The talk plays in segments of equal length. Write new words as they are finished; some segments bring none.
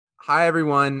Hi,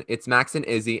 everyone. It's Max and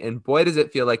Izzy, and boy, does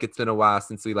it feel like it's been a while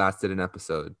since we last did an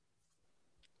episode.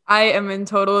 I am in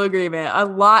total agreement. A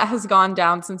lot has gone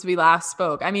down since we last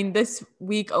spoke. I mean, this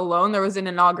week alone, there was an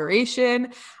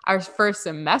inauguration. Our first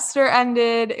semester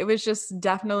ended. It was just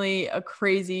definitely a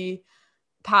crazy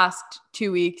past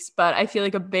 2 weeks, but I feel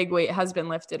like a big weight has been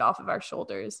lifted off of our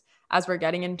shoulders as we're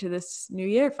getting into this new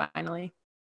year finally.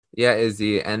 Yeah,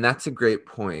 Izzy, and that's a great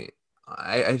point.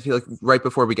 I feel like right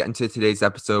before we get into today's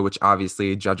episode, which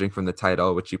obviously, judging from the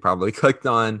title, which you probably clicked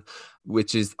on,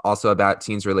 which is also about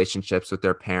teens' relationships with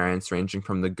their parents, ranging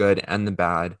from the good and the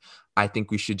bad, I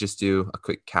think we should just do a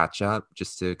quick catch up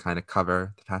just to kind of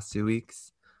cover the past 2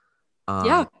 weeks.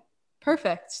 Yeah, Um,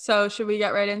 perfect. So, should we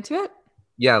get right into it?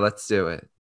 yeah, let's do it.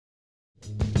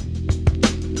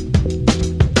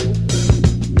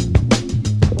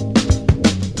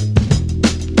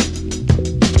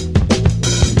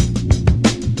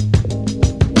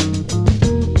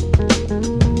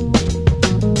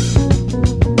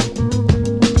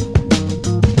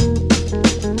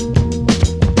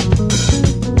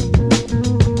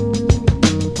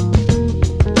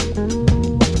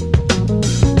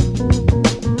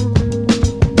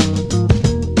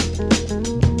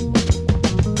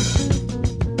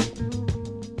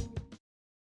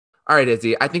 All right,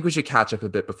 Izzy, I think we should catch up a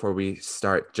bit before we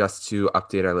start just to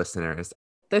update our listeners.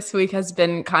 This week has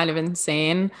been kind of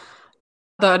insane.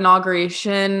 The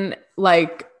inauguration,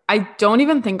 I don't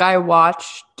even think I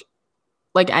watched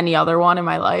like any other one in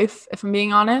my life, if I'm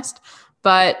being honest.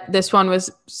 But this one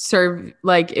was served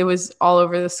like it was all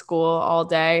over the school all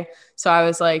day. So I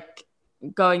was like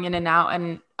going in and out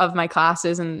and of my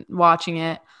classes and watching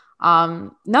it.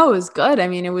 No, it was good. I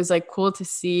mean, it was like cool to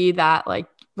see that like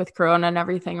with Corona and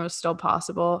everything, it was still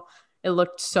possible. It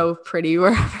looked so pretty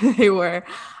wherever they were.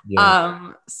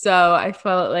 Yeah. So I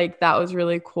felt like that was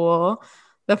really cool.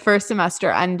 The first semester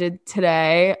ended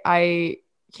today. I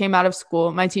came out of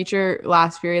school. My teacher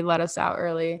last period let us out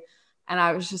early, and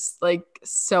I was just like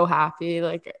so happy,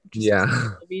 like just Yeah.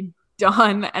 to be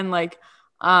done and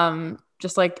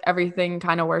just like everything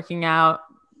kind of working out.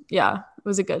 Yeah, it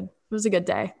was a good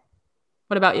day.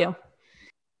 What about you?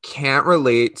 Can't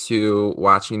relate to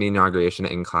watching the inauguration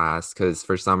in class because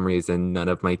for some reason none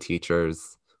of my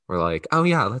teachers were like, "Oh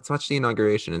yeah, let's watch the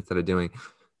inauguration," instead of doing,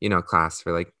 class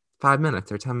for like 5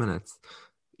 minutes or 10 minutes,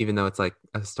 even though it's like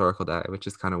a historical day, which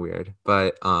is kind of weird.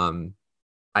 But I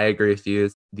agree with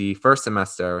you. The first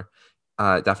semester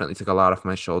definitely took a lot off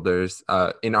my shoulders.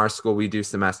 In our school, we do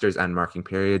semesters and marking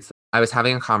periods. I was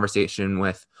having a conversation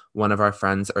with one of our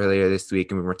friends earlier this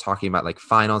week, and we were talking about like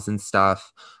finals and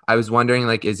stuff. I was wondering,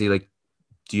 like, Izzy, like,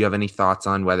 do you have any thoughts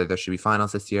on whether there should be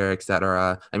finals this year, et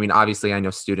cetera? I mean, obviously, I know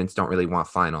students don't really want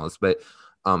finals, but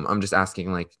I'm just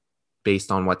asking, like,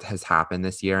 based on what has happened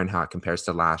this year and how it compares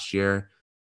to last year.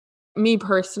 Me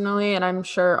personally, and I'm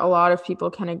sure a lot of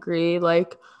people can agree,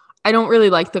 like I don't really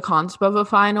like the concept of a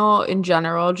final in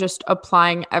general, just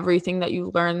applying everything that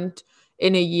you learned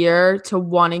in a year to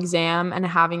one exam and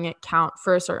having it count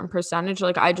for a certain percentage.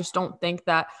 Like I just don't think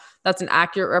that that's an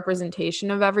accurate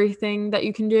representation of everything that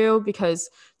you can do,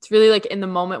 because it's really like in the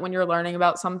moment when you're learning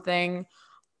about something.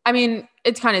 I mean,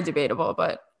 it's kind of debatable,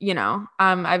 but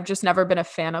I've just never been a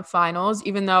fan of finals,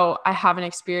 even though I haven't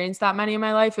experienced that many in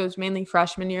my life. It was mainly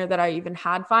freshman year that I even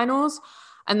had finals.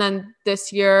 And then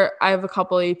this year I have a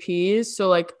couple APs. So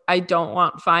like, I don't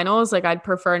want finals. Like I'd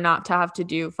prefer not to have to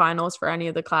do finals for any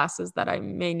of the classes that I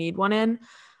may need one in.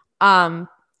 Um,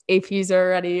 APs are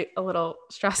already a little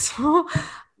stressful.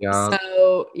 Yeah.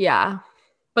 So yeah,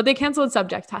 but they canceled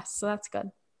subject tests. So that's good.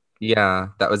 Yeah,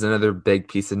 that was another big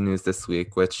piece of news this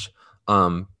week, which,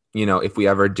 if we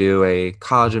ever do a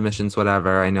college admissions,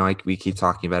 whatever, I know we keep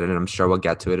talking about it and I'm sure we'll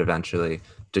get to it eventually,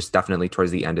 just definitely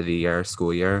towards the end of the year,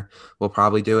 school year, we'll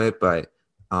probably do it. But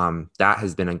that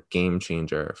has been a game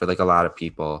changer for like a lot of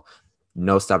people.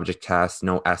 No subject test,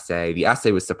 no essay. The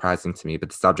essay was surprising to me, but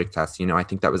the subject test, I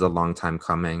think that was a long time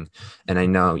coming. And I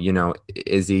know,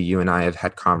 Izzy, you and I have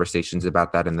had conversations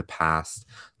about that in the past,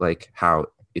 like how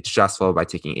it's stressful by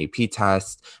taking AP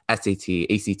tests, SAT,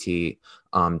 ACT,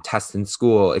 tests in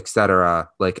school, etc.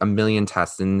 Like a million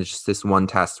tests, and just this one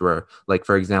test where, like,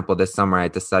 for example, this summer I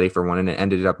had to study for one and it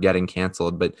ended up getting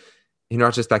canceled. But in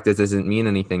retrospect, this doesn't mean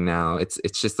anything now. It's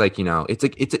just like,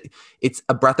 it's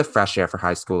a breath of fresh air for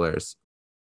high schoolers.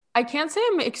 I can't say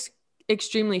I'm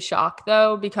extremely shocked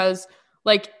though, because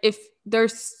like if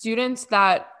there's students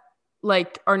that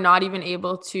like are not even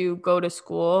able to go to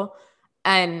school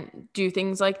and do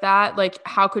things like that, like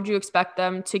how could you expect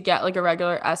them to get like a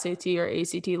regular SAT or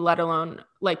ACT, let alone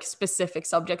like specific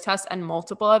subject tests and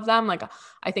multiple of them? Like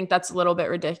I think that's a little bit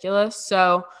ridiculous.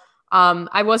 So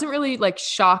I wasn't really like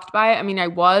shocked by it. I mean, I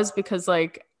was because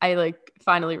like I like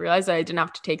finally realized that I didn't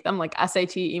have to take them. Like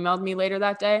SAT emailed me later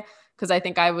that day because I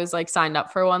think I was like signed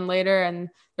up for one later, and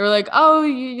they were like, "Oh,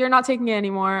 you're not taking it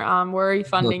anymore. We're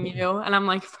refunding you." And I'm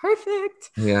like,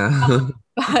 "Perfect." Yeah.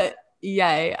 But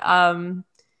yay.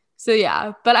 So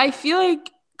yeah, but I feel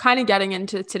like kind of getting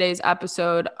into today's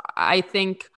episode, I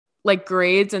think like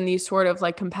grades and these sort of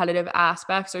like competitive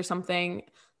aspects are something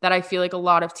that I feel like a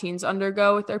lot of teens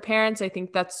undergo with their parents. I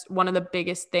think that's one of the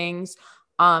biggest things.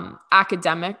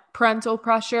 Academic parental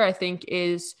pressure, I think,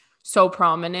 is so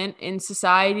prominent in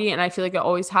society, and I feel like it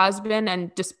always has been.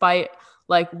 And despite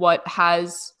like what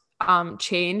has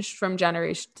changed from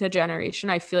generation to generation,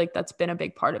 I feel like that's been a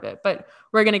big part of it. But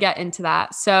we're gonna get into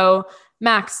that. So,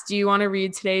 Max, do you want to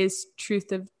read today's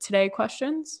truth of today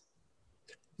questions?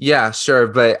 Yeah, sure.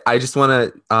 But I just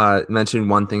want to mention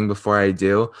one thing before I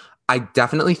do. I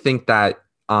definitely think that,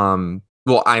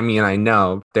 well, I mean, I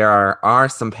know there are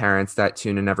some parents that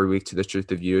tune in every week to the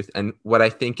Truth of Youth. And what I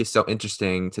think is so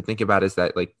interesting to think about is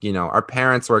that, like, our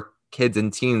parents were kids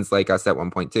and teens like us at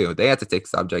one point too. They had to take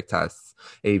subject tests,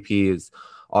 APs,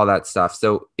 all that stuff.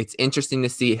 So it's interesting to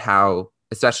see how,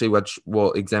 especially what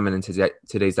we'll examine in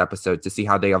today's episode, to see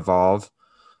how they evolve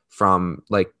from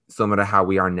like similar to how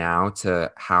we are now to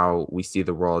how we see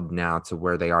the world now to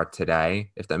where they are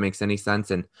today, if that makes any sense,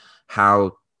 and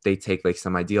how they take like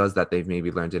some ideas that they've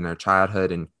maybe learned in their childhood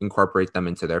and incorporate them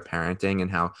into their parenting,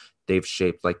 and how they've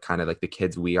shaped like kind of like the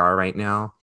kids we are right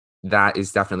now. That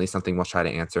is definitely something we'll try to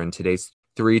answer in today's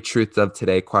three truths of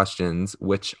today questions,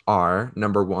 which are: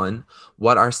 number one,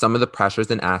 what are some of the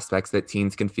pressures and aspects that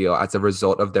teens can feel as a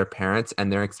result of their parents and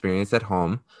their experience at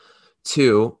home?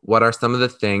 Two, what are some of the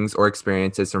things or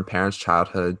experiences from parents'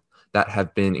 childhood that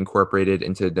have been incorporated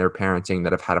into their parenting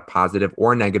that have had a positive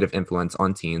or negative influence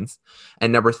on teens?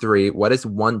 And number three, what is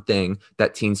one thing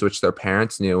that teens wish their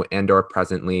parents knew and or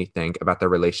presently think about their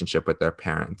relationship with their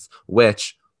parents,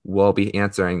 which we'll be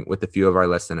answering with a few of our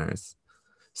listeners.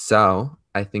 So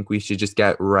I think we should just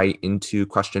get right into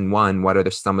question one. What are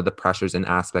some of the pressures and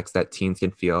aspects that teens can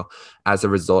feel as a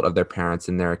result of their parents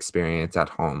and their experience at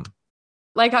home?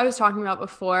 Like I was talking about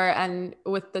before, and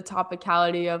with the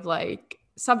topicality of like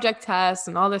subject tests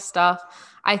and all this stuff,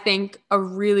 I think a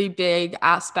really big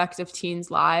aspect of teens'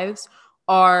 lives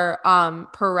are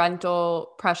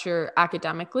parental pressure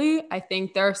academically. I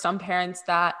think there are some parents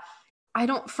that I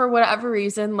don't, for whatever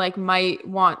reason, like might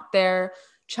want their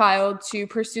child to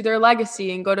pursue their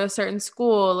legacy and go to a certain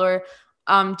school, or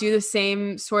do the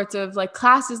same sorts of like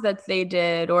classes that they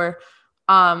did, or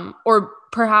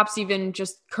perhaps even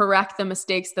just correct the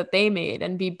mistakes that they made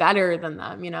and be better than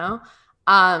them, you know?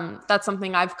 That's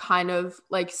something I've kind of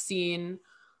like seen.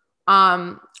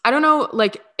 I don't know,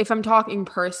 like if I'm talking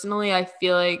personally, I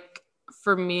feel like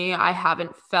for me, I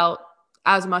haven't felt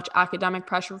as much academic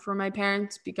pressure from my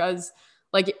parents because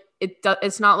like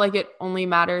it's not like it only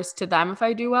matters to them if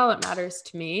I do well, it matters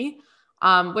to me.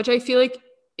 Which I feel like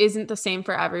isn't the same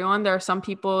for everyone. There are some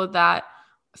people that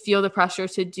feel the pressure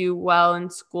to do well in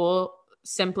school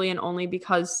simply and only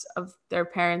because of their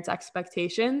parents'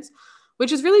 expectations,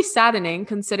 which is really saddening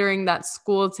considering that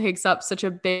school takes up such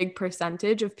a big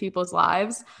percentage of people's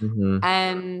lives. Mhm.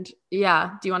 And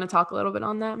yeah, do you want to talk a little bit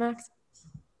on that, Max?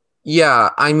 Yeah,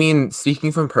 I mean,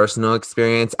 speaking from personal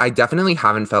experience, I definitely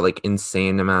haven't felt like an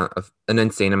insane amount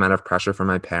of pressure from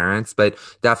my parents, but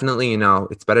definitely,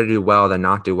 it's better to do well than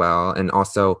not do well. And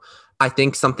also, I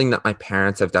think something that my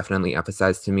parents have definitely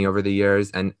emphasized to me over the years,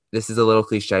 and this is a little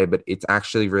cliche, but it's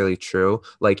actually really true.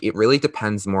 Like, it really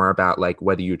depends more about like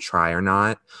whether you try or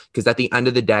not. Because at the end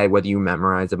of the day, whether you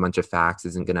memorize a bunch of facts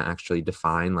isn't going to actually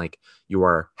define like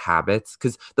your habits.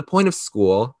 Because the point of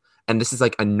school, and this is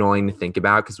like annoying to think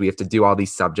about because we have to do all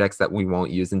these subjects that we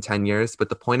won't use in 10 years. But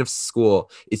the point of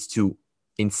school is to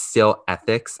instill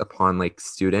ethics upon like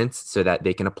students so that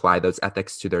they can apply those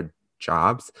ethics to their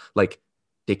jobs. Like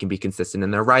they can be consistent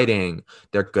in their writing.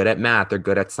 They're good at math. They're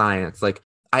good at science. Like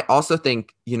I also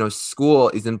think, school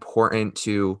is important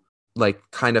to like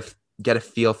kind of get a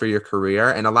feel for your career.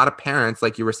 And a lot of parents,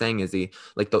 like you were saying, Izzy,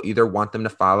 like they'll either want them to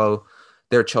follow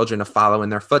their children to follow in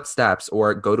their footsteps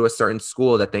or go to a certain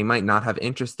school that they might not have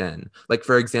interest in. Like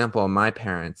for example, my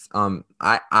parents,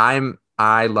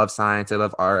 I love science, I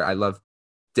love art, I love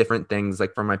different things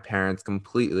like from my parents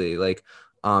completely. Like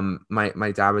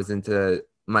my dad was into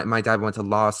my dad went to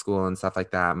law school and stuff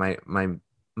like that.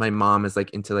 My mom is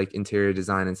like into like interior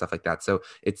design and stuff like that. So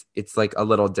it's like a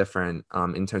little different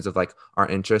in terms of like our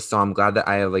interests. So I'm glad that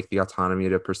I have like the autonomy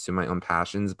to pursue my own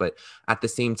passions, but at the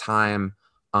same time,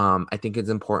 I think it's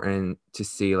important to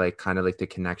see like kind of like the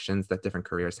connections that different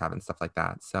careers have and stuff like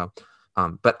that. So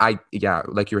But yeah,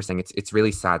 like you were saying, it's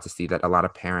really sad to see that a lot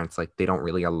of parents, like, they don't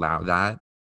really allow that.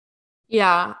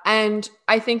 Yeah, and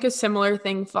I think a similar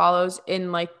thing follows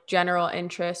in like general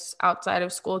interests outside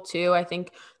of school too. I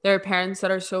think there are parents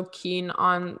that are so keen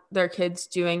on their kids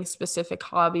doing specific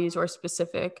hobbies or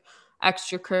specific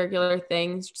extracurricular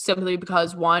things simply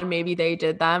because one, maybe they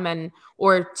did them, and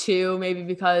or two, maybe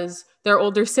because their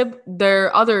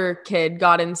other kid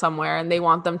got in somewhere and they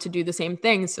want them to do the same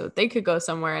thing so that they could go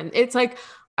somewhere. And it's like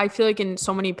I feel like in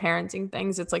so many parenting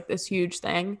things, it's like this huge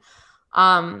thing.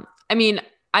 I mean,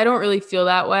 I don't really feel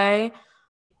that way.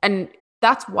 And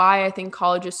that's why I think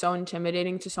college is so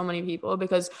intimidating to so many people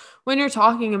because when you're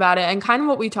talking about it and kind of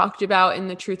what we talked about in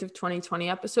the Truth of 2020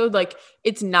 episode, like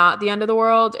it's not the end of the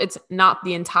world. It's not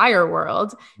the entire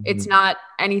world. It's Mhm. not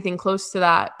anything close to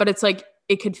that. But it's like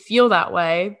it could feel that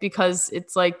way because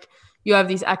it's like you have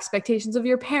these expectations of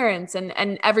your parents and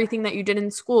everything that you did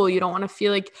in school. You don't want to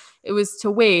feel like it was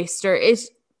to waste or it's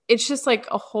just like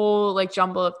a whole like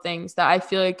jumble of things that I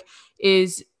feel like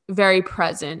is very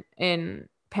present in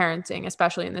parenting,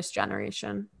 especially in this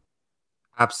generation.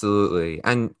 Absolutely.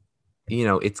 And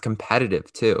it's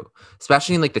competitive too,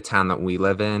 especially in like the town that we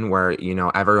live in where,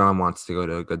 everyone wants to go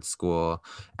to a good school.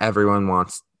 Everyone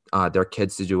wants their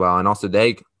kids to do well. And also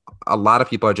a lot of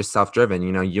people are just self-driven.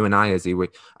 You and I, Izzy,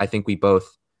 I think we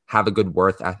both have a good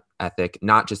ethic,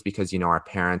 not just because, our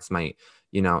parents might,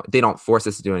 they don't force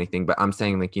us to do anything, but I'm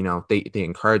saying like, they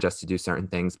encourage us to do certain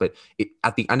things. But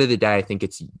at the end of the day, I think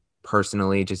it's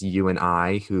personally just you and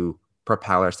I who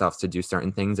propel ourselves to do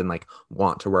certain things and like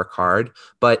want to work hard.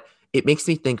 But it makes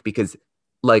me think because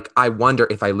like I wonder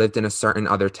if I lived in a certain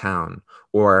other town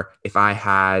or if I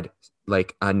had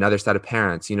like another set of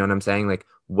parents, you know what I'm saying? Like,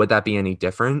 would that be any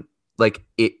different? Like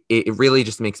it really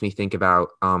just makes me think about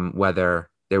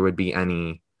whether there would be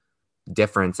any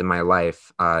difference in my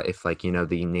life if like,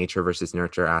 the nature versus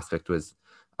nurture aspect was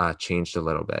changed a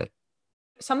little bit.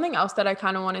 Something else that I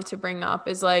kind of wanted to bring up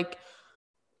is like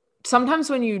sometimes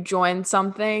when you join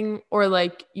something or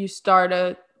like you start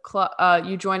a club,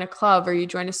 you join a club or you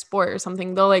join a sport or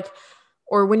something, they'll like,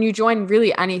 or when you join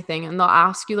really anything and they'll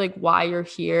ask you like why you're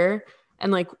here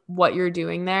and like what you're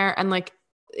doing there. And like,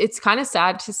 it's kind of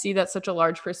sad to see that such a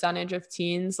large percentage of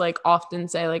teens like often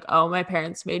say like, oh, my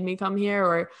parents made me come here,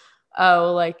 or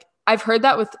oh, like I've heard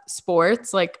that with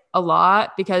sports like a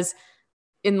lot because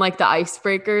in like the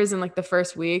icebreakers in like the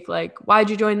first week, like, why'd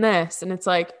you join this? And it's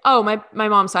like, oh, my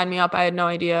mom signed me up. I had no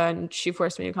idea. And she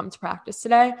forced me to come to practice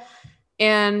today.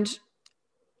 And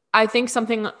I think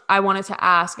something I wanted to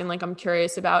ask and like I'm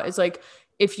curious about is like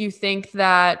if you think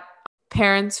that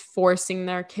parents forcing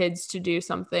their kids to do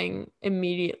something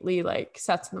immediately like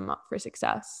sets them up for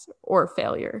success or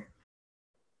failure.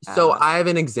 So I have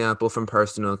an example from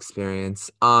personal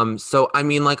experience. So I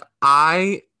mean, like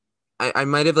I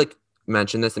might have like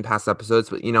mentioned this in past episodes,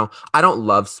 but I don't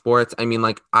love sports. I mean,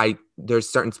 like there's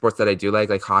certain sports that I do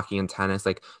like hockey and tennis.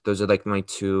 Like those are like my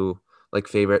two like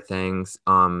favorite things.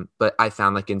 But I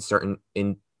found like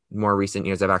in more recent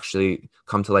years, I've actually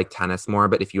come to like tennis more.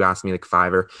 But if you asked me like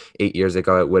 5 or 8 years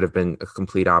ago, it would have been a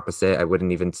complete opposite. I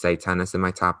wouldn't even say tennis in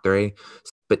my top three.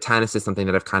 But tennis is something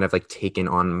that I've kind of like taken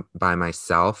on by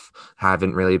myself.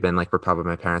 Haven't really been like propelled by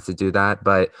my parents to do that.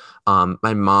 But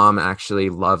my mom actually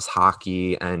loves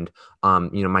hockey, and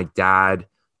my dad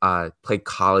played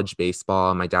college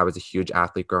baseball. My dad was a huge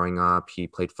athlete growing up. He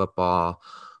played football.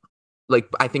 Like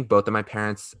I think both of my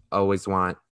parents always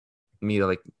want me to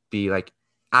like be like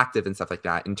active and stuff like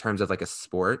that in terms of like a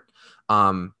sport.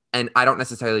 And I don't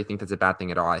necessarily think that's a bad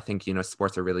thing at all. I think,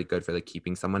 sports are really good for like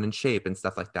keeping someone in shape and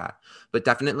stuff like that. But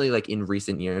definitely like in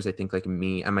recent years, I think like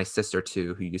me and my sister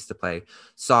too, who used to play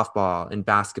softball and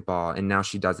basketball, and now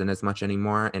she doesn't as much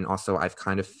anymore. And also I've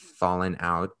kind of fallen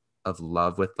out of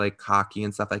love with like hockey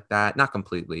and stuff like that. Not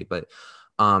completely, but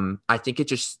I think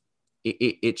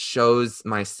it shows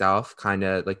myself kind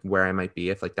of like where I might be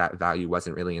if like that value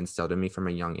wasn't really instilled in me from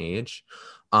a young age.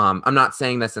 I'm not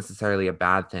saying that's necessarily a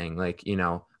bad thing. Like,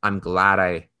 I'm glad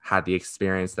I had the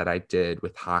experience that I did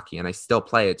with hockey and I still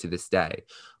play it to this day.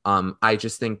 I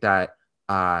just think that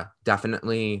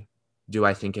definitely do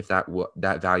I think if that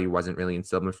value wasn't really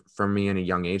instilled from me in a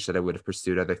young age that I would have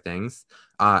pursued other things?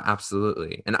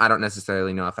 Absolutely. And I don't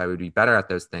necessarily know if I would be better at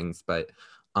those things, but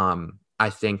I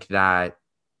think that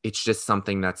it's just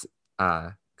something that's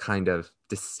kind of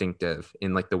distinctive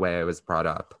in like the way I was brought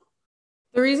up.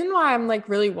 The reason why I'm like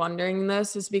really wondering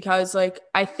this is because like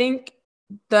I think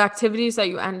the activities that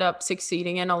you end up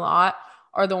succeeding in a lot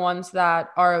are the ones that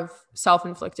are of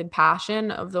self-inflicted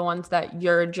passion, of the ones that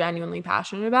you're genuinely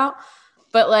passionate about.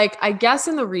 But like I guess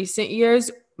in the recent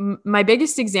years, my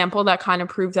biggest example that kind of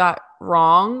proved that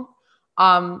wrong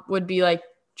would be like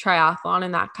triathlon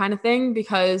and that kind of thing,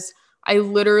 because I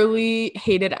literally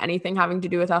hated anything having to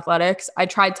do with athletics. I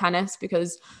tried tennis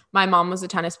because my mom was a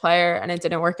tennis player and it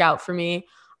didn't work out for me.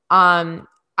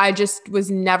 I just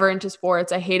was never into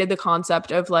sports. I hated the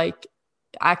concept of like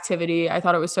activity. I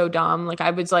thought it was so dumb. Like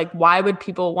I was like, why would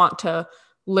people want to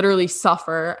literally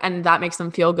suffer and that makes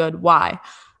them feel good? Why?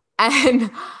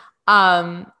 And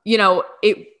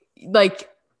it like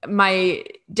my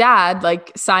dad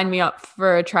like signed me up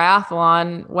for a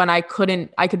triathlon when I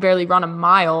could barely run a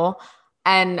mile.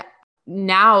 And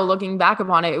now looking back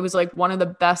upon it, it was like one of the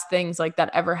best things like that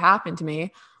ever happened to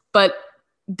me. But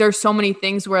there's so many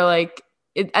things where like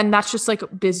and that's just like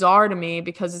bizarre to me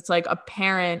because it's like a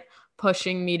parent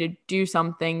pushing me to do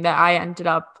something that I ended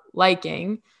up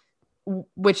liking,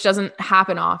 which doesn't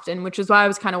happen often, which is why I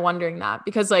was kind of wondering that.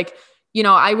 Because like,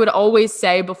 I would always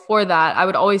say before that, I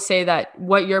would always say that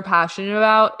what you're passionate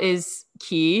about is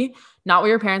key, not what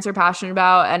your parents are passionate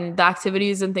about. And the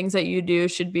activities and things that you do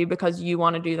should be because you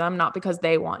want to do them, not because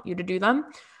they want you to do them.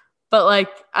 But like,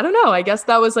 I don't know, I guess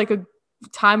that was like a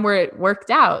time where it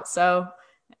worked out. So,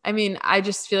 I mean, I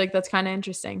just feel like that's kind of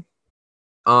interesting.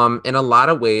 In a lot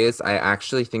of ways, I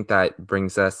actually think that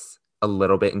brings us a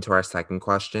little bit into our second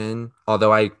question.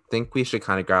 Although I think we should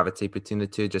kind of gravitate between the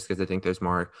two just because I think there's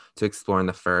more to explore in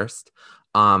the first.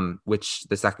 Which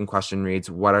the second question reads,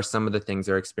 what are some of the things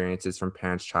or experiences from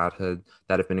parents' childhood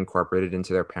that have been incorporated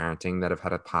into their parenting that have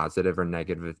had a positive or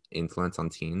negative influence on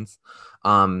teens?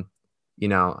 Um,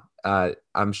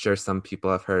 I'm sure some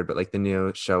people have heard, but like the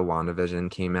new show WandaVision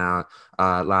came out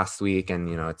last week, and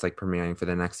it's like premiering for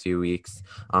the next few weeks.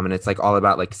 And it's like all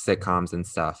about like sitcoms and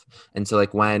stuff. And so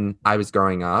like when I was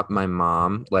growing up, my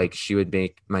mom, like she would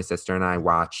make my sister and I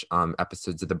watch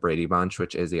episodes of The Brady Bunch,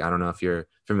 which Izzy, I don't know if you're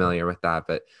familiar with that,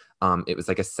 but it was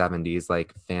like a 70s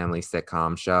like family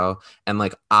sitcom show. And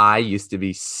like I used to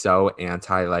be so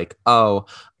anti like, oh,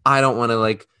 I don't want to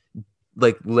like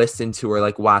listen to or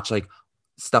like watch like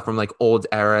stuff from like old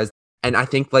eras. And I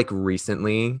think like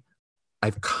recently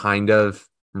I've kind of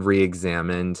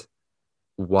re-examined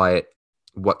what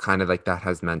kind of like that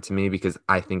has meant to me, because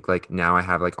I think like now I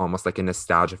have like almost like a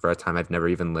nostalgia for a time I've never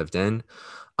even lived in.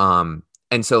 And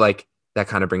so like that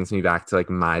kind of brings me back to like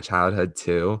my childhood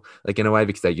too, like in a way,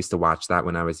 because I used to watch that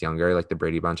when I was younger, like the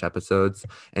Brady Bunch episodes.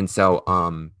 And so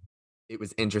it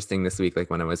was interesting this week, like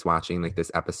when I was watching like this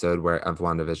episode of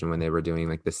WandaVision, when they were doing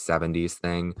like this 70s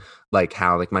thing, like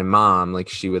how like my mom, like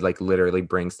she would like literally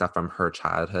bring stuff from her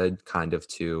childhood kind of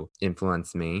to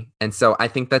influence me. And so I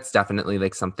think that's definitely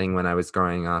like something when I was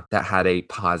growing up that had a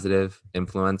positive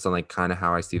influence on like kind of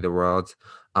how I see the world.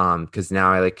 Because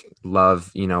now I like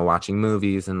love, watching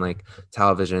movies and like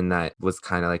television that was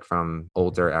kind of like from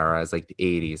older eras, like the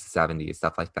 80s, 70s,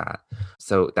 stuff like that.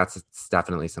 So that's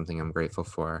definitely something I'm grateful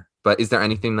for. But is there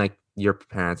anything like your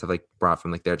parents have like brought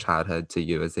from like their childhood to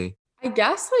you, Izzy? I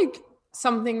guess like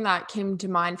something that came to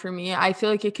mind for me, I feel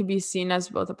like it could be seen as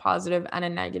both a positive and a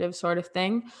negative sort of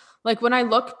thing. Like when I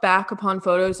look back upon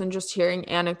photos and just hearing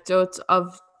anecdotes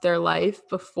of their life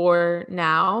before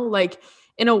now, like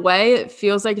in a way, it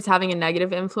feels like it's having a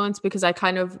negative influence because I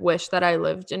kind of wish that I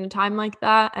lived in a time like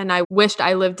that. And I wished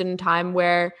I lived in a time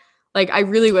where, like, I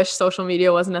really wish social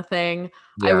media wasn't a thing.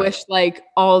 I Yeah. wish like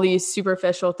all these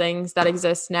superficial things that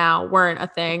exist now weren't a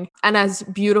thing. And as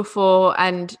beautiful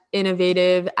and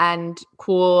innovative and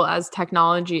cool as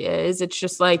technology is, it's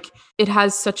just like it kind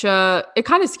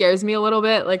of scares me a little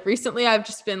bit. Like recently I've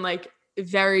just been like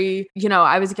very,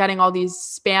 I was getting all these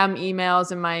spam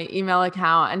emails in my email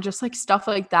account and just like stuff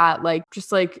like that, like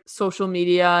just like social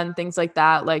media and things like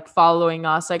that, like following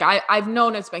us. Like I've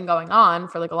known it's been going on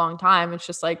for like a long time. It's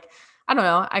just like, I don't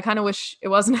know. I kind of wish it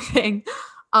wasn't a thing.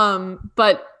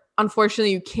 But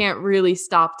unfortunately you can't really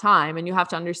stop time, and you have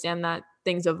to understand that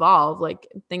things evolve, like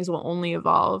things will only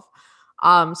evolve.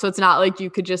 So it's not like you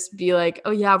could just be like,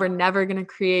 oh yeah, we're never going to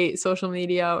create social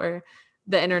media or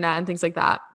the internet and things like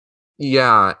that.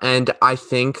 Yeah, and I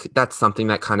think that's something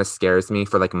that kind of scares me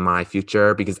for like my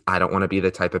future, because I don't want to be the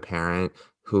type of parent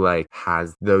who like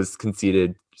has those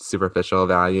conceited superficial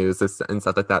values and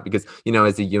stuff like that, because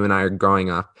as you and I are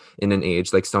growing up in an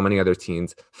age like so many other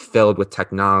teens filled with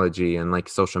technology and like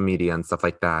social media and stuff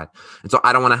like that. And so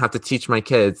I don't want to have to teach my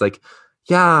kids like,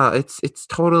 yeah, it's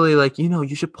totally like,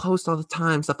 you should post all the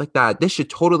time, stuff like that. This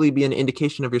should totally be an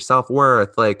indication of your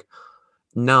self-worth. Like,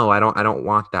 no, I don't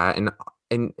want that. And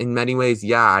in many ways,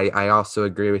 yeah, I also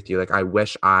agree with you. Like, I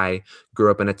wish I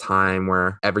grew up in a time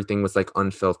where everything was like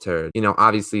unfiltered. You know,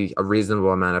 obviously a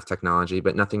reasonable amount of technology,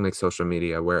 but nothing like social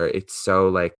media where it's so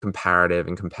like comparative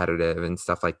and competitive and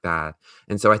stuff like that.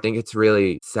 And so I think it's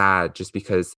really sad just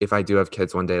because if I do have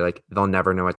kids one day, like they'll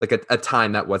never know it, like a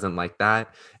time that wasn't like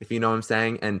that, if you know what I'm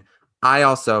saying. And I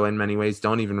also, in many ways,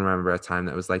 don't even remember a time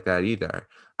that was like that either.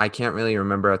 I can't really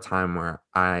remember a time where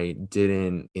I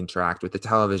didn't interact with the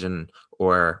television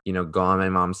or, you know, go on my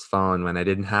mom's phone when I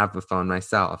didn't have a phone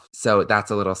myself. So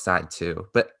that's a little sad too.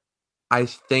 But I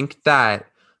think that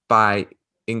by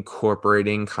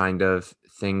incorporating kind of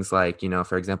things like, you know,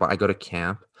 for example, I go to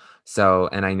camp. So,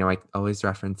 and I know I always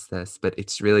reference this, but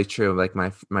it's really true. Like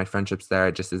my friendships there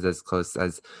are just as close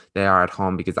as they are at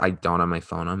home because I don't have my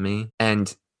phone on me.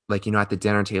 And like, you know, at the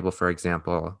dinner table, for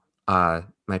example,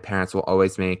 my parents will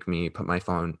always make me put my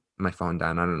phone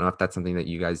down. I don't know if that's something that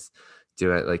you guys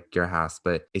do at like your house,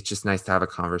 but it's just nice to have a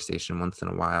conversation once in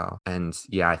a while. And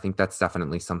yeah, I think that's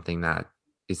definitely something that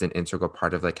is an integral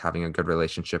part of like having a good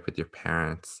relationship with your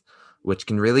parents, which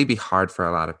can really be hard for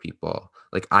a lot of people.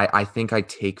 Like I think I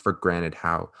take for granted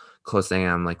how close I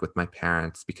am like with my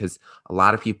parents because a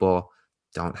lot of people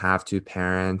don't have two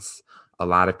parents. A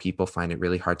lot of people find it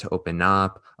really hard to open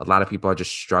up. A lot of people are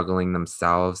just struggling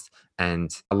themselves.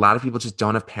 And a lot of people just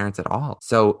don't have parents at all.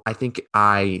 So I think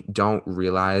I don't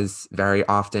realize very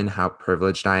often how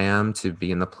privileged I am to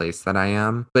be in the place that I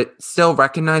am, but still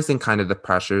recognizing kind of the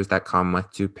pressures that come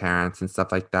with two parents and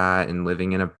stuff like that and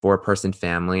living in a four-person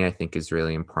family, I think is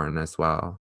really important as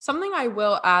well. Something I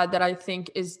will add that I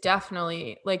think is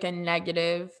definitely like a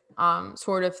negative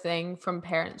sort of thing from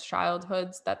parents'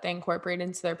 childhoods that they incorporate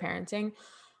into their parenting.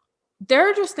 There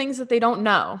are just things that they don't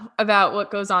know about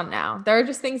what goes on now. There are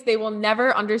just things they will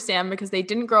never understand because they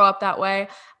didn't grow up that way.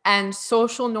 And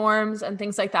social norms and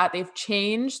things like that, they've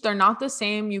changed. They're not the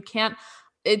same. You can't,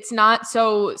 it's not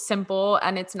so simple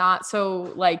and it's not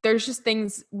so like, there's just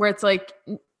things where it's like,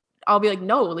 I'll be like,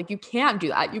 no, like you can't do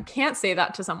that. You can't say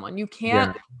that to someone. You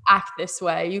can't Yeah. act this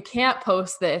way. You can't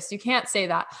post this. You can't say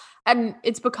that. And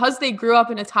it's because they grew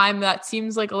up in a time that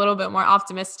seems like a little bit more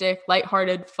optimistic,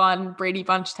 lighthearted, fun, Brady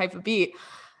Bunch type of beat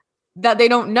that they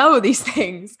don't know these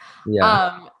things.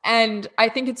 Yeah. And I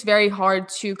think it's very hard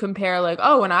to compare, like,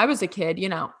 oh, when I was a kid, you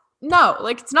know, no,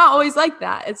 like it's not always like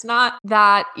that. It's not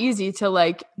that easy to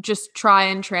like just try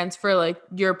and transfer like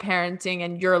your parenting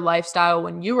and your lifestyle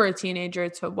when you were a teenager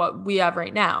to what we have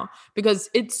right now because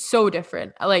it's so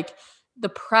different. Like the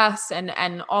press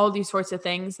and all these sorts of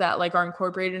things that like are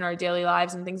incorporated in our daily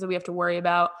lives and things that we have to worry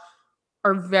about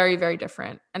are very, very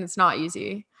different. And it's not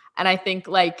easy. And I think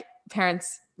like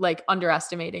parents like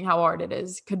underestimating how hard it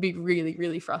is could be really,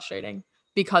 really frustrating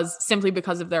because simply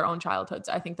because of their own childhoods.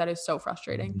 I think that is so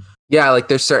frustrating. Yeah, like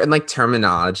there's certain like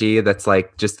terminology that's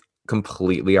like just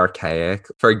completely archaic.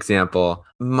 For example,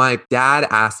 my dad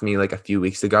asked me like a few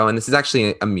weeks ago, and this is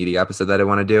actually a media episode that I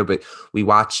want to do, but we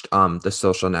watched The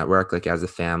Social Network like as a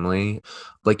family.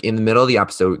 Like in the middle of the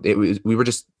episode,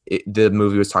 the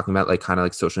movie was talking about like kind of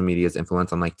like social media's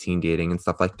influence on like teen dating and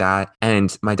stuff like that.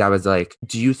 And my dad was like,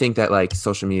 "Do you think that like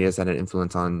social media has had an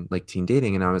influence on like teen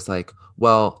dating?" And I was like,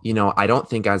 "Well, you know, I don't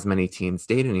think as many teens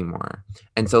date anymore."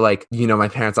 And so like, you know, my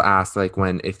parents will ask like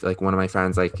if like one of my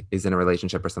friends like is in a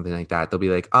relationship or something like that, they'll be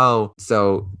like, "Oh,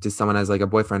 so does someone has like a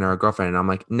boyfriend or a girlfriend?" And I'm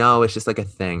like, "No, it's just like a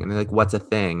thing." And they're like, "What's a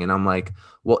thing?" And I'm like,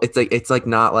 "Well, it's like it's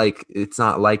not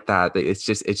like that. It's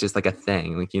just like a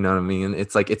thing." Like, you know what I mean?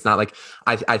 It's like it's not like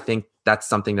I think that's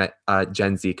something that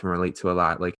Gen Z can relate to a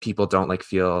lot. Like people don't like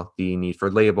feel the need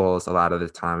for labels a lot of the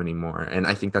time anymore. And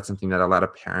I think that's something that a lot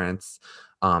of parents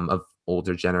of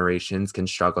older generations can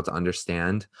struggle to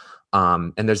understand.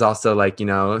 And there's also like, you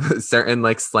know, certain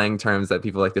like slang terms that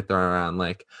people like to throw around.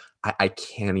 Like I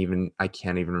can't even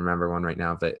remember one right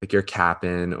now, but like you're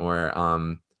capping or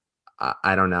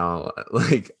I don't know.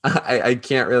 Like I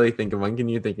can't really think of one. Can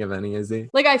you think of any,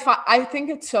 Izzy? Like I think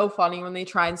it's so funny when they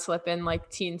try and slip in like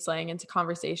teen slang into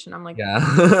conversation. I'm like,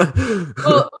 Yeah.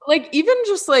 well, like even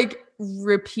just like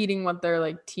repeating what their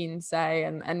like teens say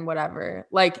and whatever.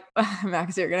 Like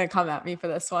Max, you're gonna come at me for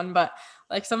this one, but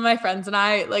like some of my friends and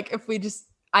I, like if we just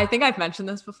I think I've mentioned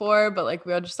this before, but like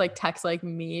we'll just like text like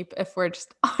meep if we're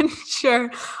just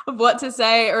unsure of what to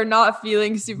say or not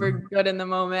feeling super good in the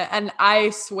moment. And I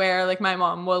swear, like my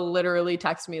mom will literally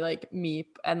text me like meep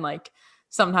and like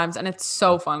sometimes, and it's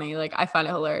so funny. Like I find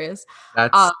it hilarious.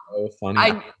 That's Um, so funny. I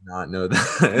I did not know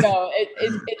that. no,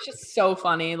 it's just so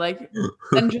funny. Like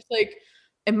and just like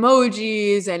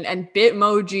emojis and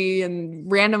bitmoji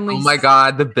and randomly Oh my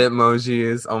God, the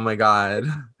Bitmojis. Oh my God.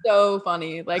 so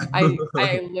funny. Like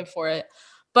I live for it.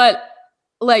 But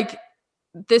like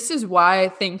this is why I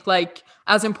think, like,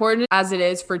 as important as it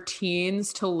is for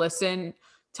teens to listen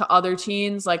to other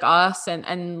teens like us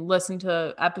and listen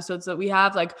to episodes that we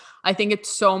have, like, I think it's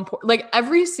so important. Like,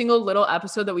 every single little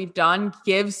episode that we've done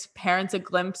gives parents a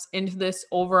glimpse into this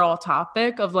overall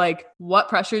topic of, like, what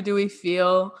pressure do we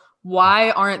feel?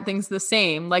 Why aren't things the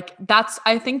same? Like,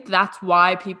 I think that's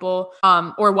why people,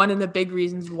 or one of the big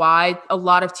reasons why a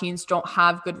lot of teens don't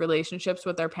have good relationships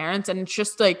with their parents. And it's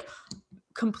just like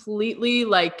completely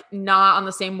like not on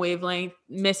the same wavelength,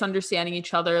 misunderstanding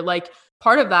each other. Like,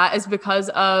 part of that is because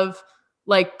of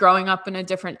like growing up in a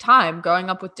different time,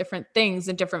 growing up with different things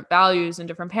and different values and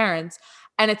different parents.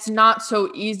 And it's not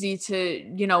so easy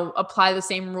to, apply the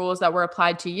same rules that were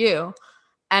applied to you.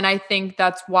 And I think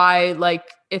that's why, like,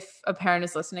 if a parent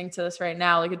is listening to this right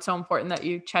now, like, it's so important that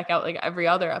you check out like every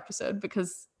other episode,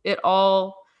 because it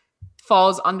all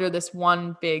falls under this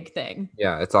one big thing.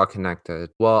 Yeah, it's all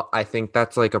connected. Well, I think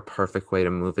that's like a perfect way to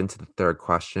move into the third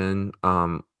question,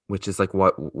 which is like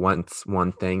what's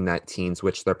one thing that teens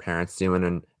which their parents do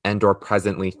and or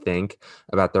presently think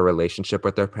about their relationship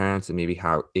with their parents and maybe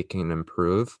how it can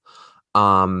improve.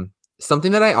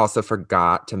 Something that I also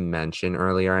forgot to mention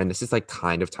earlier, and this is like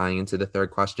kind of tying into the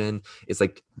third question, is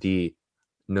like the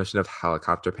notion of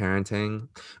helicopter parenting,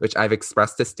 which I've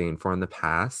expressed disdain for in the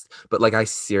past, but like I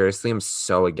seriously am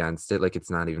so against it. Like it's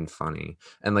not even funny.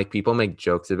 And like people make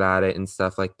jokes about it and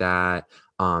stuff like that.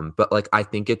 But like I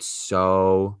think it's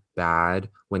so bad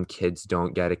when kids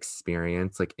don't get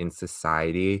experience like in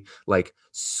society. Like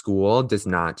school does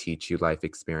not teach you life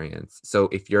experience. So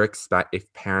if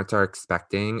parents are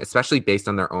expecting, especially based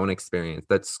on their own experience,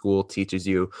 that school teaches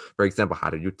you, for example, how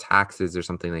to do taxes or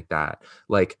something like that,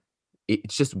 like it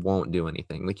just won't do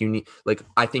anything. Like you need, like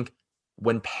I think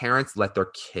when parents let their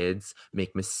kids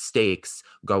make mistakes,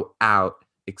 go out,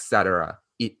 etc.,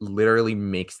 it literally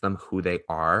makes them who they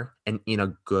are, and in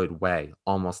a good way,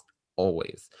 almost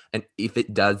always. And if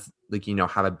it does, like,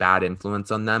 have a bad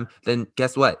influence on them, then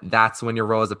guess what? That's when your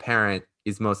role as a parent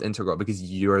is most integral, because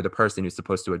you're the person who's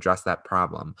supposed to address that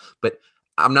problem. But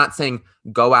I'm not saying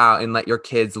go out and let your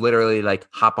kids literally like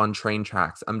hop on train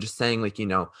tracks. I'm just saying, like,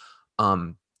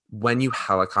 um when you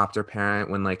helicopter parent,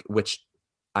 when like, which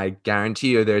I guarantee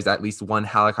you there's at least one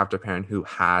helicopter parent who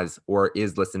has or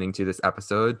is listening to this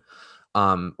episode,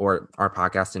 or our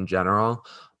podcast in general,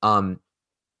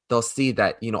 they'll see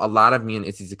that, a lot of me and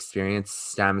Izzy's experience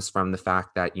stems from the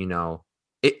fact that,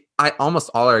 I almost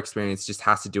all our experience just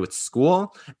has to do with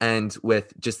school and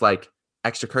with just like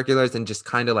extracurriculars and just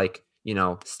kind of like,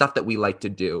 stuff that we like to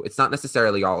do. It's not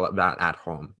necessarily all about at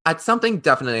home. That's something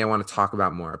definitely I want to talk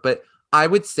about more, but I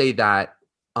would say that,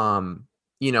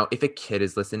 if a kid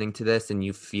is listening to this and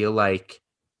you feel like,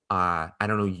 I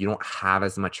don't know, you don't have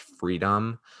as much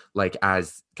freedom, like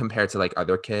as compared to like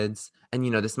other kids. And,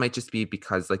 this might just be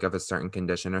because like of a certain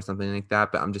condition or something like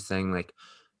that. But I'm just saying, like,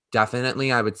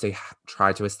 definitely, I would say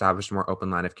try to establish more open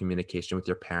line of communication with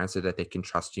your parents so that they can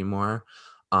trust you more.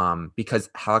 Because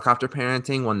helicopter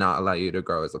parenting will not allow you to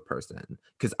grow as a person.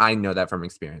 Because I know that from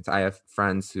experience. I have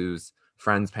friends whose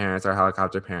friends' parents are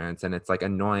helicopter parents, and it's like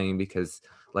annoying because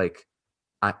like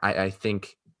I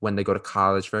think when they go to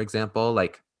college, for example,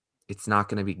 like it's not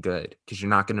going to be good because you're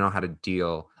not going to know how to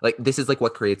deal. Like this is like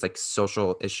what creates like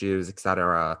social issues,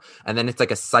 etc. And then it's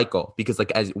like a cycle because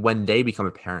like as when they become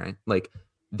a parent, like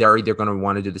they're either going to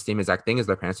want to do the same exact thing as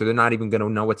their parents, or they're not even going to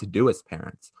know what to do as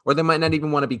parents, or they might not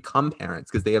even want to become parents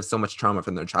because they have so much trauma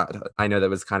from their childhood. I know that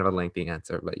was kind of a lengthy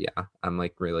answer, but yeah, I'm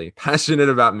like really passionate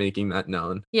about making that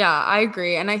known. Yeah, I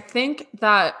agree. And I think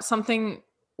that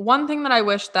one thing that I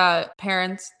wish that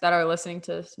parents that are listening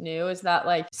to this knew is that,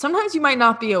 like, sometimes you might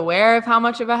not be aware of how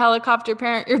much of a helicopter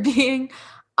parent you're being.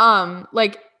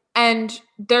 Like, and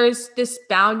there's this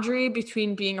boundary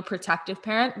between being a protective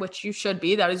parent, which you should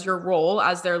be, that is your role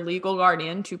as their legal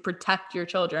guardian to protect your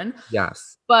children.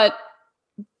 Yes. But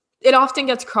it often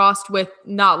gets crossed with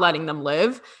not letting them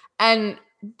live. And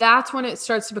that's when it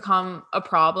starts to become a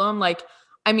problem. Like,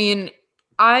 I mean,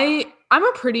 I'm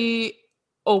a pretty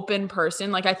open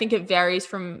person. Like, I think it varies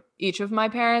from each of my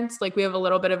parents. Like, we have a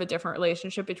little bit of a different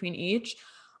relationship between each.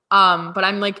 But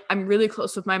I'm really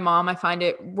close with my mom. I find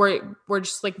we're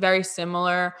just like very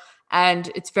similar,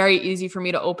 and it's very easy for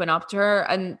me to open up to her.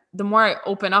 And the more I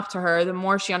open up to her, the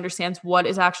more she understands what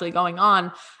is actually going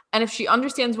on. And if she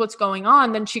understands what's going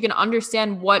on, then she can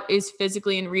understand what is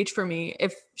physically in reach for me,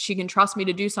 if she can trust me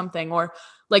to do something, or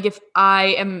like if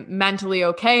I am mentally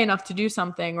okay enough to do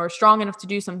something or strong enough to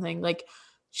do something. Like,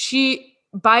 she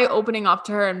by opening up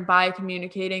to her and by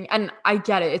communicating, and I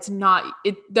get it, it's not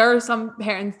it there are some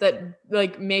parents that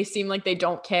like may seem like they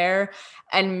don't care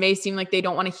and may seem like they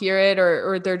don't want to hear it,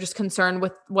 or they're just concerned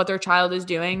with what their child is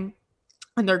doing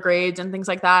and their grades and things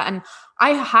like that. And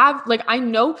I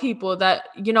know people that,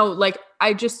 like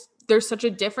there's such a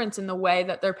difference in the way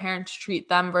that their parents treat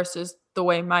them versus the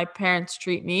way my parents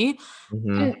treat me.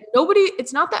 Hmm. And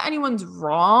it's not that anyone's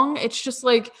wrong. It's just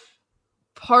like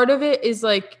part of it is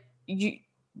like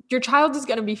your child is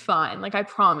going to be fine. Like I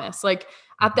promise. Like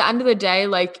at the end of the day,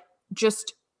 like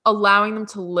just allowing them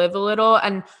to live a little.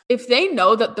 And if they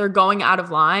know that they're going out of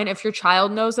line, if your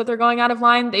child knows that they're going out of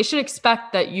line, they should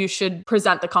expect that you should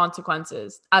present the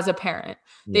consequences as a parent.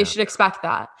 They Yeah. should expect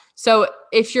that. So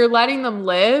if you're letting them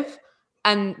live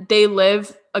and they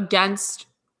live against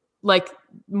like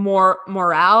more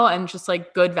morale and just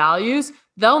like good values,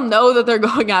 they'll know that they're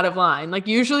going out of line. Like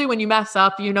usually when you mess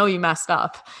up, you messed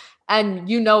up and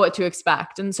you know what to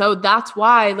expect. And so that's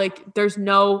why like there's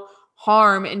no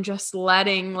harm in just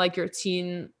letting like your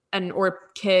teen and or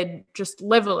kid just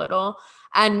live a little.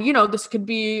 And this could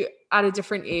be at a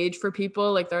different age for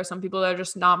people. Like there are some people that are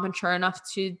just not mature enough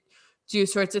to do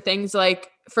sorts of things.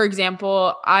 Like for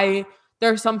example,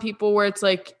 there are some people where it's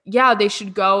like, yeah, they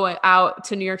should go out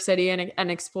to New York City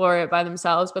and explore it by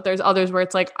themselves. But there's others where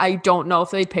it's like, I don't know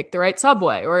if they'd pick the right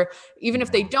subway, or even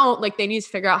if they don't, like they need to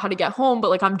figure out how to get home.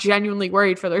 But like, I'm genuinely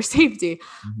worried for their safety.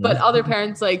 But other Hmm.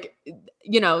 parents, like,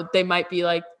 they might be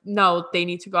like, no, they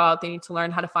need to go out. They need to learn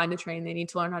how to find a train. They need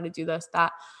to learn how to do this,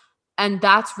 that. And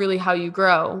that's really how you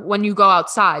grow when you go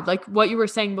outside. Like what you were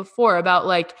saying before about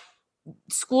like,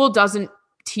 school doesn't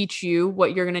teach you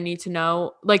what you're going to need to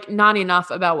know, like not enough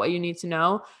about what you need to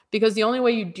know, because the only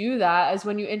way you do that is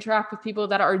when you interact with people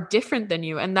that are different than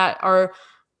you and that are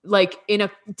like in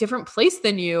a different place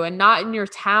than you and not in your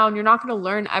town. You're not going to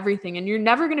learn everything, and you're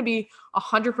never going to be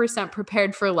 100%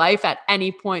 prepared for life at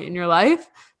any point in your life,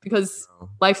 because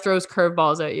life throws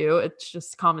curveballs at you. It's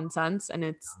just common sense,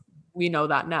 and we know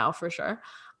that now for sure.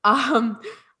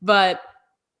 But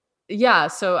yeah,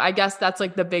 so I guess that's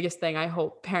like the biggest thing I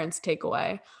hope parents take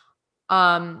away.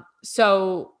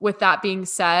 So with that being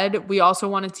said, we also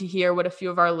wanted to hear what a few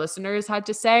of our listeners had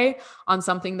to say on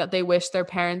something that they wish their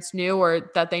parents knew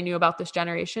or that they knew about this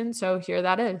generation. So here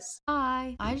that is.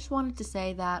 Hi, I just wanted to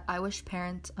say that I wish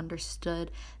parents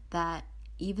understood that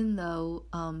even though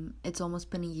it's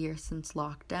almost been a year since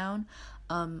lockdown,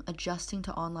 adjusting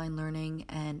to online learning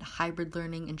and hybrid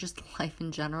learning and just life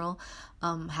in general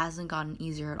hasn't gotten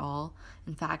easier at all.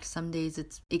 In fact, some days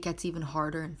it gets even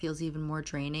harder and feels even more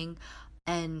draining.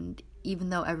 And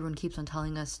even though everyone keeps on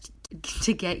telling us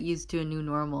to get used to a new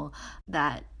normal,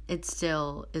 that it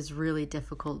still is really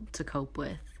difficult to cope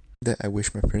with. That I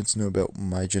wish my parents knew about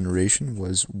my generation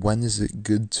was, when is it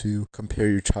good to compare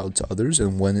your child to others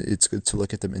and when it's good to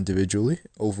look at them individually.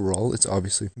 Overall, it's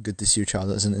obviously good to see your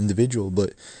child as an individual,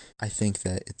 but I think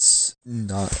that it's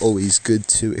not always good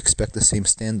to expect the same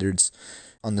standards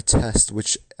on the test,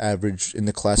 which average in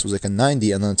the class was like a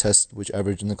 90, and on the test, which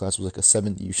average in the class was like a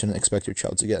 70. You shouldn't expect your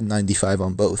child to get a 95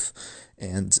 on both.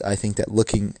 And I think that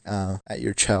looking at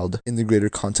your child in the greater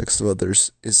context of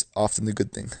others is often a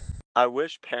good thing. I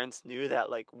wish parents knew that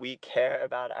like we care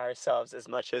about ourselves as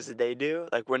much as they do.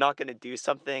 Like we're not going to do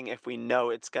something if we know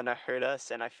it's going to hurt us,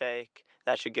 and I think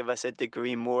that should give us a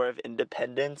degree more of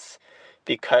independence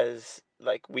because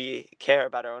like we care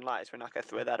about our own lives. We're not going to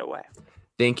throw that away.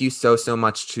 Thank you so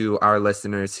much to our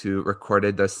listeners who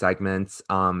recorded those segments.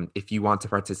 If you want to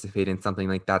participate in something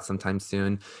like that sometime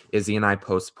soon, Izzy and I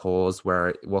post polls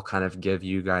where we'll kind of give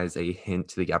you guys a hint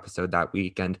to the episode that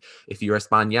week. And if you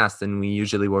respond yes, then we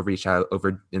usually will reach out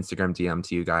over Instagram DM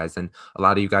to you guys. And a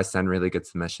lot of you guys send really good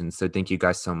submissions. So thank you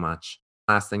guys so much.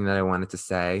 Last thing that I wanted to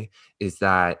say is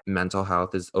that mental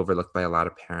health is overlooked by a lot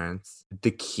of parents.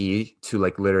 The key to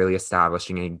like literally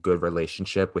establishing a good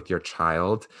relationship with your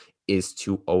child is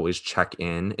to always check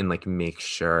in and like make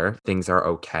sure things are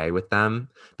okay with them,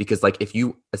 because like if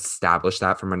you establish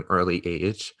that from an early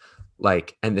age,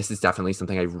 like, and this is definitely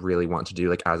something I really want to do,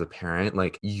 like as a parent,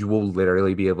 like you will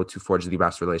literally be able to forge the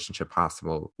best relationship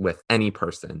possible with any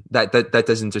person. That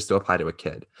doesn't just apply to a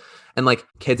kid. And like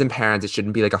kids and parents, it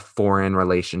shouldn't be like a foreign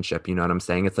relationship, you know what I'm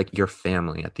saying? It's like your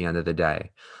family at the end of the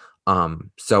day.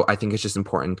 So I think it's just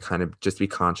important to kind of just be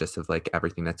conscious of like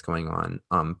everything that's going on.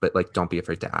 But like don't be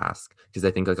afraid to ask, because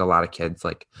I think like a lot of kids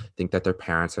like think that their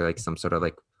parents are like some sort of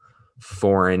like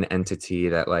foreign entity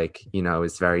that like, you know,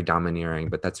 is very domineering,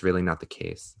 but that's really not the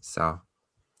case. So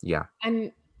yeah.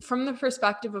 And from the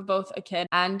perspective of both a kid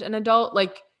and an adult,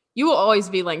 like you will always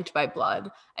be linked by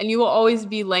blood, and you will always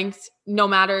be linked no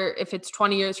matter if it's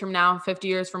 20 years from now, 50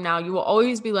 years from now, you will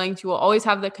always be linked. You will always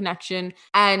have the connection.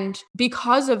 And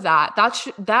because of that,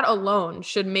 that alone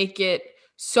should make it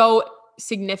so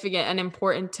significant and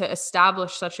important to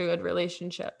establish such a good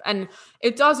relationship. And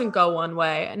it doesn't go one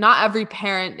way. Not every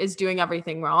parent is doing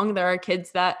everything wrong. There are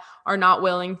kids that are not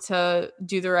willing to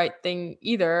do the right thing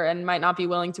either, and might not be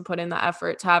willing to put in the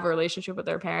effort to have a relationship with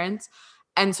their parents.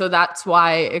 And so that's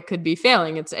why it could be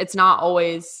failing. It's not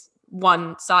always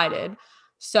one-sided.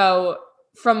 So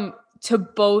to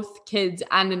both kids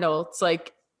and adults,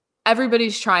 like,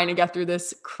 everybody's trying to get through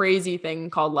this crazy thing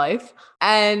called life,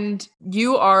 and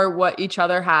you are what each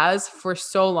other has for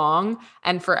so long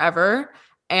and forever.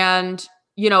 And,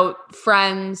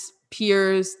 friends,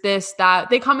 peers, this, that,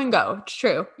 they come and go. It's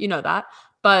true. You know that.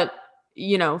 But,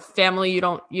 family, you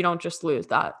don't just lose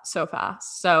that so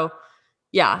fast. So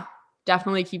yeah,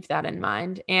 definitely keep that in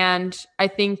mind. And I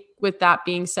think with that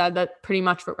being said, that pretty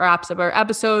much wraps up our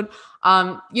episode.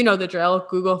 The drill.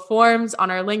 Google Forms on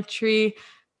our link tree.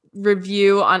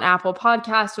 Review on Apple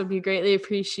Podcasts would be greatly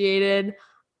appreciated.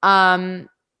 Follow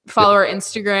our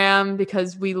Instagram,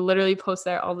 because we literally post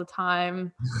there all the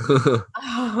time.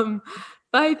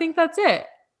 But I think that's it.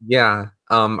 Yeah.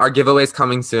 Our giveaway's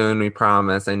coming soon, we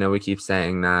promise. I know we keep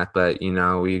saying that, but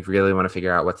we really want to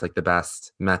figure out what's like the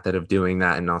best method of doing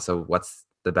that, and also what's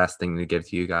the best thing to give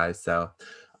to you guys. So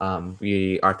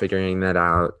we are figuring that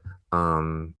out.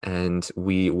 And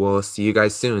we will see you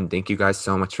guys soon. Thank you guys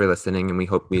so much for listening, and we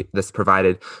hope this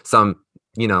provided some,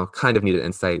 kind of needed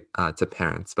insight to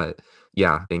parents. But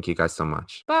yeah, thank you guys so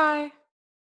much. Bye.